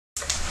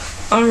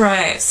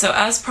Alright, so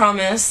as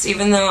promised,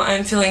 even though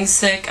I'm feeling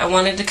sick, I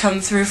wanted to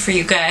come through for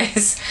you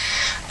guys.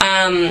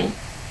 I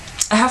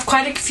have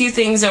quite a few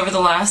things over the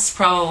last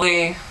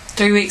probably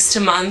 3 weeks to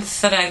a month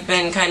that I've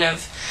been kind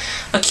of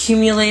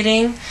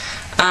accumulating.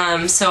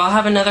 So I'll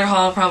have another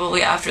haul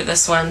probably after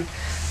this one.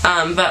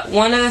 But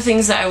one of the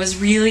things that I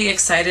was really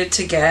excited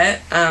to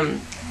get,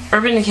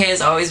 Urban Decay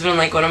has always been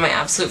like one of my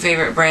absolute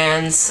favorite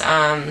brands.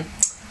 Trying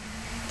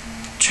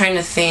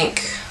to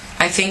think.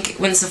 I think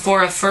when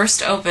Sephora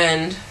first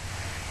opened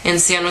in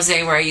San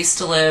Jose, where I used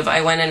to live, I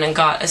went in and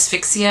got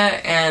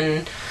Asphyxia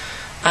and,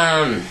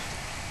 oh,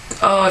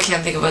 I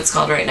can't think of what it's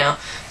called right now.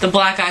 The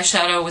black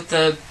eyeshadow with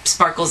the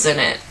sparkles in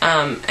it.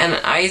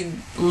 And I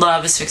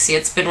love Asphyxia.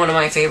 It's been one of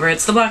my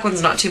favorites. The black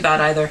one's not too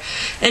bad either.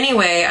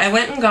 Anyway, I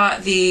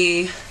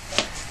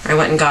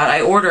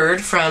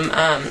ordered from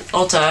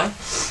Ulta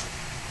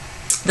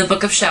the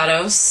Book of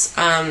Shadows.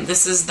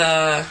 This is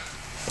the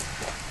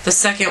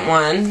second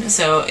one.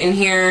 So in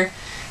here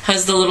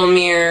has the little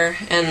mirror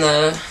and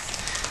the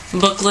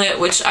booklet,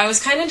 which I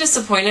was kind of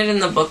disappointed in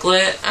the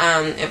booklet.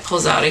 It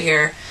pulls out of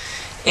here,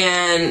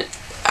 and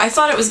I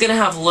thought it was gonna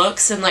have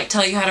looks and like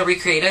tell you how to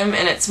recreate them,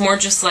 and it's more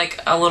just like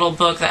a little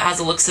book that has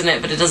looks in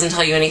it, but it doesn't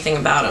tell you anything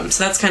about them.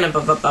 So that's kind of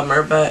a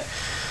bummer, but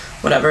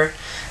whatever.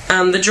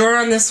 The drawer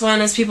on this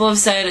one, as people have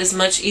said, is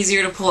much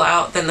easier to pull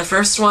out than the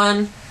first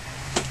one.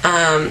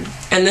 And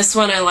this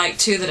one I like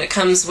too, that it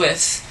comes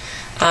with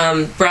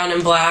brown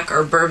and black,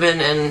 or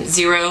bourbon and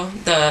zero,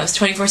 the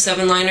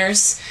 24/7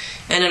 liners.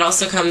 And it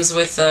also comes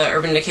with the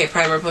Urban Decay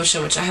Primer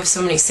Potion, which I have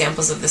so many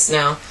samples of this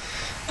now.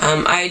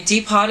 I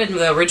depotted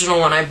the original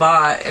one I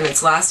bought, and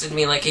it's lasted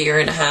me like 1.5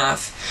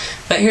 years.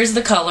 But here's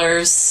the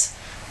colors.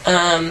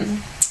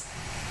 I'm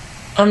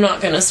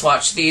not going to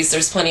swatch these.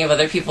 There's plenty of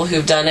other people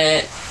who've done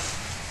it,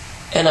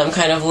 and I'm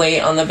kind of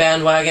late on the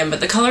bandwagon. But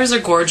the colors are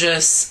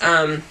gorgeous.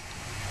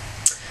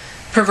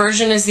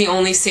 Perversion is the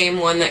only same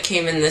one that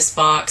came in this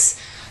box.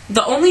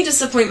 The only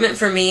disappointment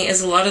for me is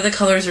a lot of the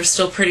colors are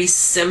still pretty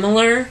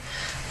similar.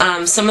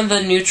 Some of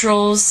the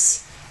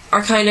neutrals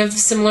are kind of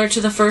similar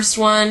to the first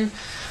one,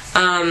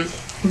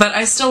 but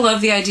I still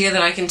love the idea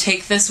that I can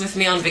take this with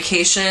me on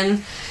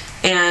vacation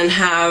and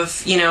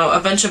have, you know,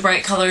 a bunch of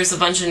bright colors, a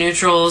bunch of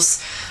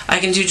neutrals. I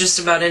can do just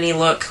about any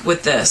look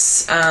with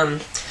this.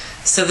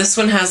 So this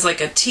one has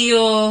like a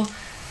teal,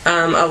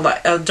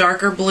 a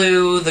darker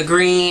blue, the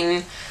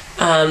green.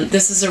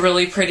 This is a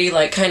really pretty,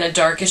 like, kind of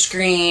darkish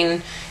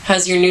green.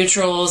 Has your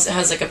neutrals, it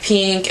has like a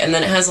pink, and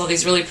then it has all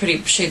these really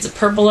pretty shades of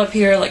purple up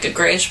here, like a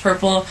grayish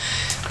purple.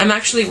 I'm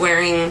actually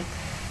wearing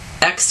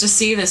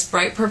Ecstasy, this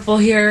bright purple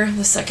here,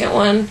 the second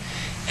one,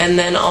 and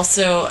then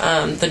also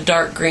the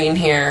dark green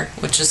here,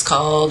 which is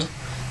called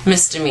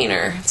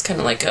Misdemeanor. It's kind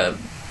of like a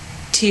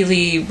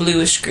tealy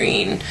bluish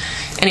green.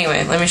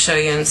 Anyway, let me show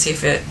you and see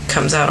if it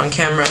comes out on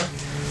camera.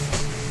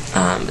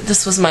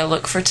 This was my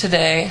look for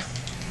today.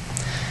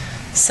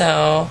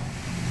 So,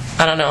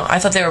 I don't know. I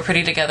thought they were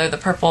pretty together, the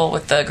purple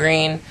with the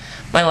green.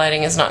 My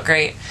lighting is not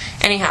great.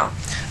 Anyhow,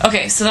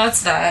 okay, so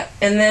that's that.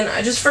 And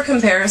then, just for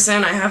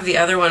comparison, I have the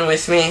other one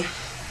with me.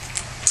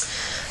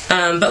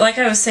 But like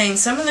I was saying,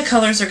 some of the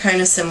colors are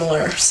kind of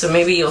similar. So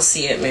maybe you'll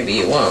see it, maybe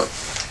you won't.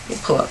 Let me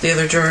pull out the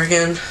other drawer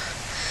again.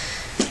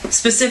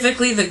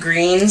 Specifically the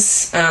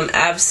greens,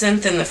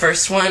 Absinthe in the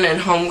first one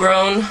and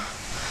Homegrown.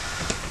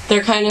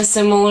 They're kind of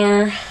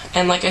similar.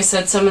 And like I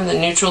said, some of the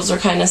neutrals are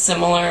kind of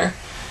similar.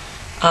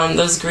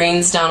 Those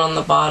greens down on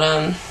the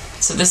bottom.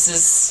 So this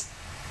is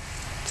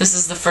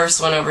the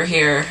first one over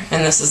here,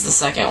 and this is the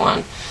second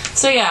one.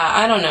 So yeah,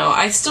 I don't know.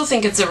 I still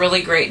think it's a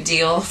really great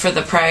deal for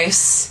the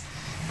price.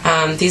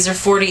 These are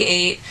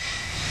 $48.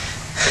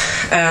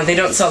 They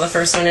don't sell the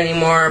first one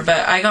anymore,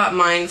 but I got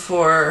mine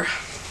for,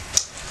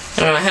 I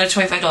don't know, I had a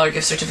 $25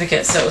 gift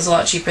certificate, so it was a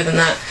lot cheaper than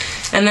that.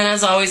 And then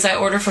as always, I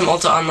order from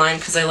Ulta online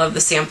because I love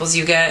the samples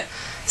you get.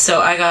 So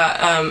I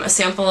got a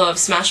sample of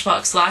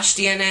Smashbox Lash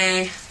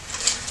DNA.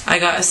 I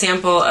got a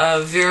sample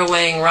of Vera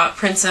Wang Rock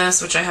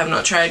Princess, which I have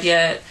not tried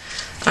yet.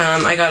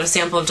 I got a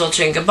sample of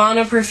Dolce &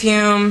 Gabbana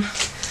perfume,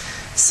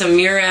 some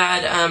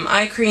Murad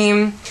eye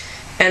cream,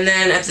 and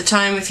then at the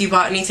time, if you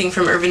bought anything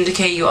from Urban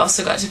Decay, you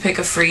also got to pick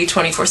a free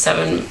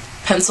 24/7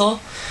 pencil.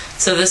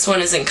 So this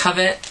one is in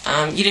Covet.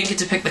 You didn't get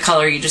to pick the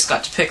color, you just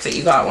got to pick that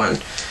you got one.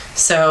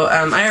 So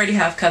I already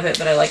have Covet,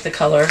 but I like the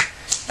color.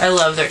 I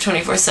love their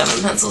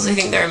 24/7 pencils. I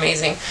think they're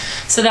amazing.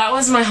 So that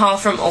was my haul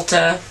from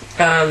Ulta.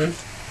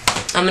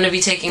 I'm going to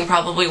be taking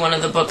probably one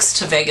of the books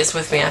to Vegas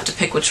with me. I have to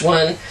pick which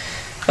one.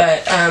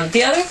 But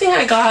the other thing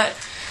I got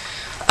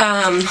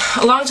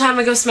a long time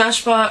ago,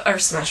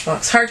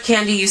 Smashbox Hard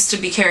Candy used to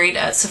be carried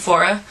at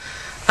Sephora,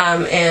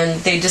 and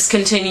they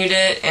discontinued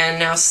it, and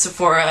now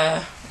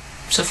Sephora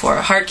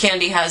Hard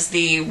Candy has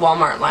the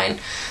Walmart line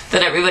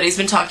that everybody's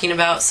been talking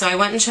about. So I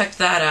went and checked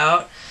that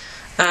out.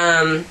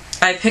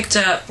 I picked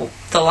up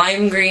the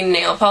lime green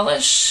nail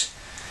polish,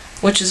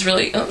 which is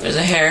really, oh, there's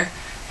a hair,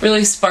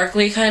 really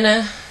sparkly kind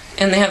of.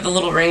 And they have the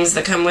little rings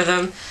that come with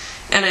them.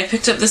 And I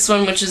picked up this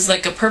one, which is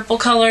like a purple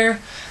color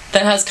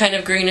that has kind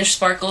of greenish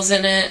sparkles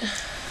in it. Let's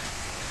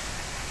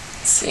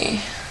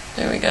see.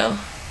 There we go.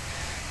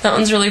 That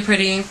one's really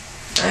pretty.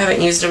 I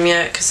haven't used them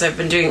yet because I've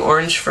been doing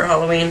orange for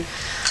Halloween.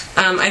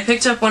 I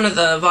picked up one of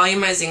the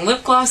volumizing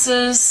lip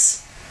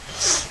glosses.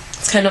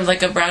 It's kind of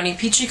like a brownie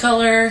peachy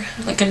color,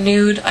 like a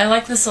nude. I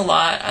like this a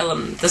lot.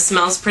 The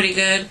smell's pretty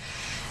good,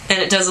 and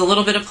it does a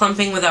little bit of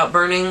plumping without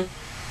burning.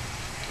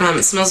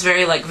 It smells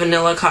very like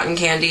vanilla cotton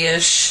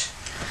candy-ish.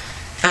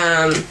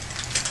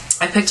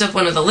 I picked up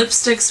one of the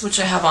lipsticks, which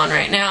I have on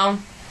right now.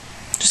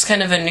 Just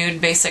kind of a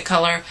nude basic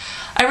color.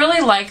 I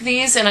really like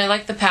these, and I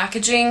like the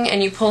packaging,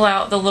 and you pull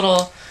out the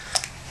little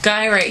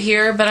guy right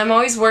here, but I'm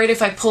always worried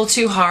if I pull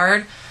too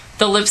hard,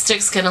 the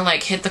lipstick's gonna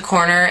like hit the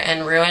corner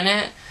and ruin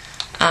it.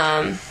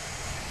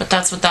 But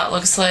that's what that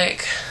looks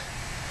like.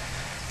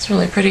 It's a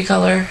really pretty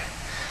color.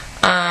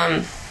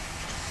 And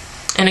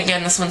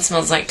again, this one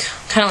smells like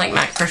kind of like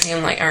MAC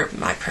perfume,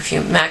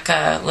 MAC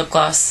lip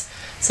gloss.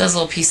 It says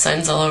little peace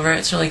signs all over it.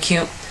 It's really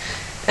cute.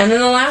 And then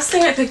the last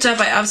thing I picked up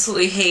I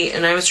absolutely hate,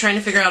 and I was trying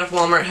to figure out if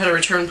Walmart had a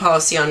return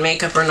policy on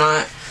makeup or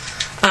not.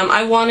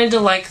 I wanted to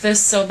like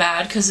this so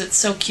bad because it's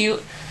so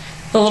cute.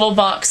 The little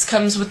box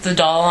comes with the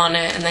doll on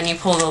it, and then you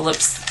pull the lip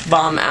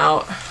balm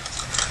out.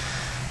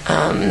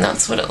 And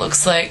that's what it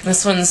looks like.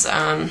 This one's,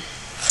 oh,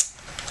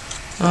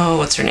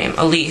 what's her name?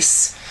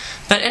 Elise.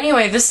 But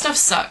anyway, this stuff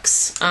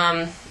sucks.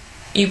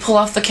 You pull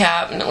off the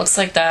cap, and it looks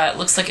like that. It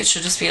looks like it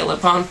should just be a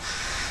lip balm.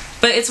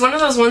 But it's one of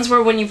those ones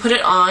where when you put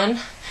it on,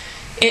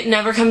 it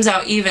never comes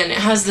out even. It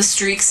has the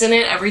streaks in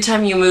it. Every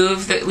time you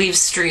move, it leaves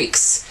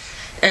streaks.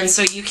 And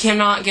so you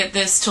cannot get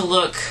this to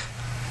look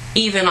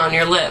even on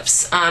your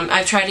lips.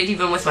 I've tried it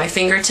even with my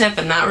fingertip,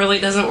 and that really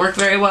doesn't work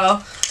very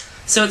well.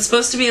 So it's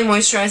supposed to be a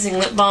moisturizing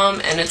lip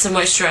balm, and it's a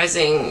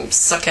moisturizing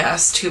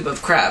suck-ass tube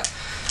of crap.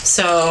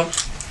 So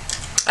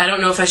I don't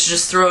know if I should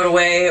just throw it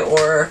away,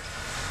 or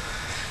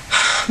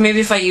maybe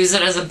if I use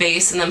it as a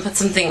base and then put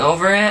something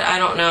over it. I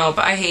don't know,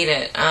 but I hate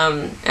it.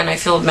 And I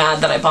feel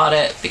mad that I bought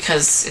it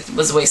because it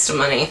was a waste of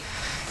money.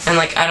 And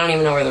like, I don't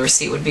even know where the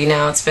receipt would be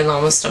now. It's been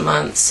almost a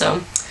month,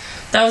 so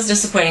that was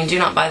disappointing. Do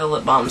not buy the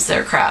lip balms.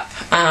 They're crap.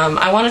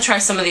 I want to try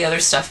some of the other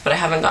stuff, but I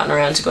haven't gotten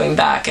around to going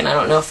back, and I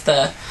don't know if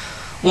the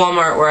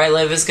Walmart where I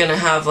live is going to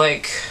have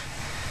like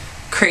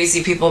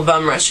crazy people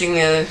bum rushing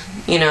the,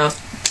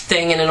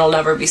 thing, and it'll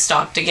never be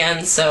stocked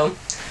again. So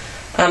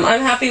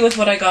I'm happy with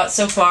what I got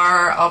so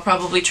far. I'll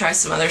probably try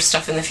some other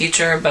stuff in the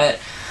future, but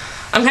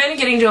I'm kind of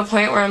getting to a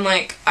point where I'm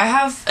like, I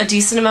have a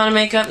decent amount of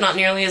makeup, not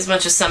nearly as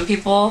much as some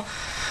people,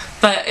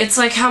 but it's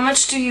like, how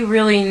much do you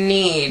really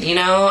need,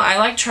 I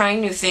like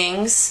trying new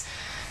things,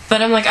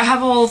 but I'm like, I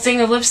have a whole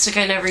thing of lipstick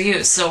I never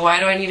use, so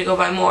why do I need to go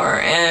buy more?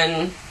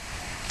 And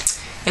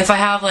if I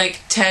have like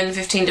 10,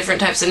 15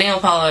 different types of nail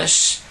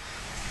polish,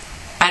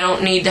 I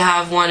don't need to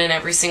have one in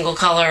every single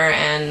color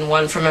and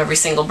one from every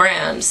single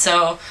brand.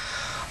 So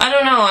I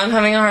don't know, I'm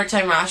having a hard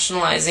time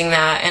rationalizing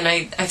that, and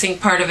I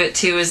think part of it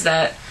too is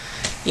that,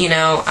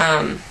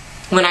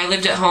 when I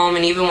lived at home,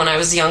 and even when I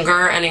was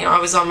younger and I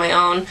was on my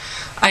own,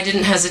 I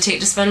didn't hesitate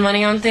to spend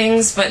money on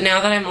things, but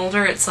now that I'm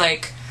older, it's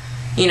like,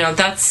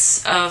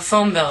 that's a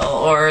phone bill,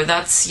 or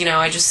that's,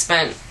 I just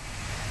spent,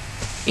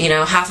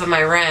 half of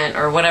my rent,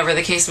 or whatever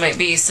the case might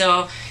be,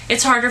 so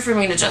it's harder for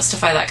me to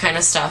justify that kind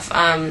of stuff.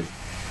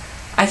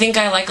 I think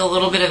I like a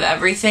little bit of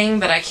everything,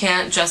 but I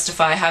can't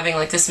justify having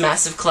like this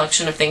massive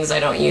collection of things I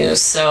don't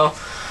use, so,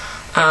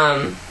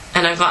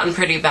 and I've gotten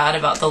pretty bad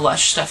about the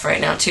Lush stuff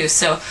right now too,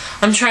 so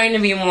I'm trying to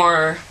be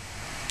more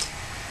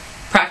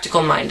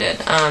practical minded,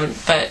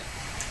 but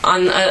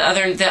on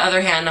the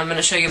other hand, I'm going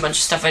to show you a bunch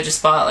of stuff I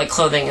just bought, like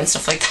clothing and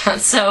stuff like that,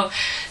 so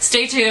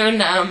stay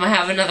tuned. I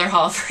have another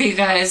haul for you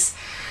guys.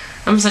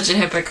 I'm such a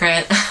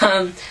hypocrite.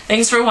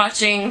 Thanks for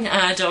watching.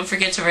 Don't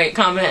forget to rate,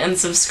 comment, and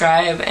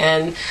subscribe,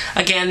 and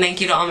again, thank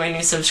you to all my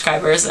new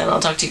subscribers, and I'll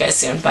talk to you guys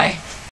soon. Bye.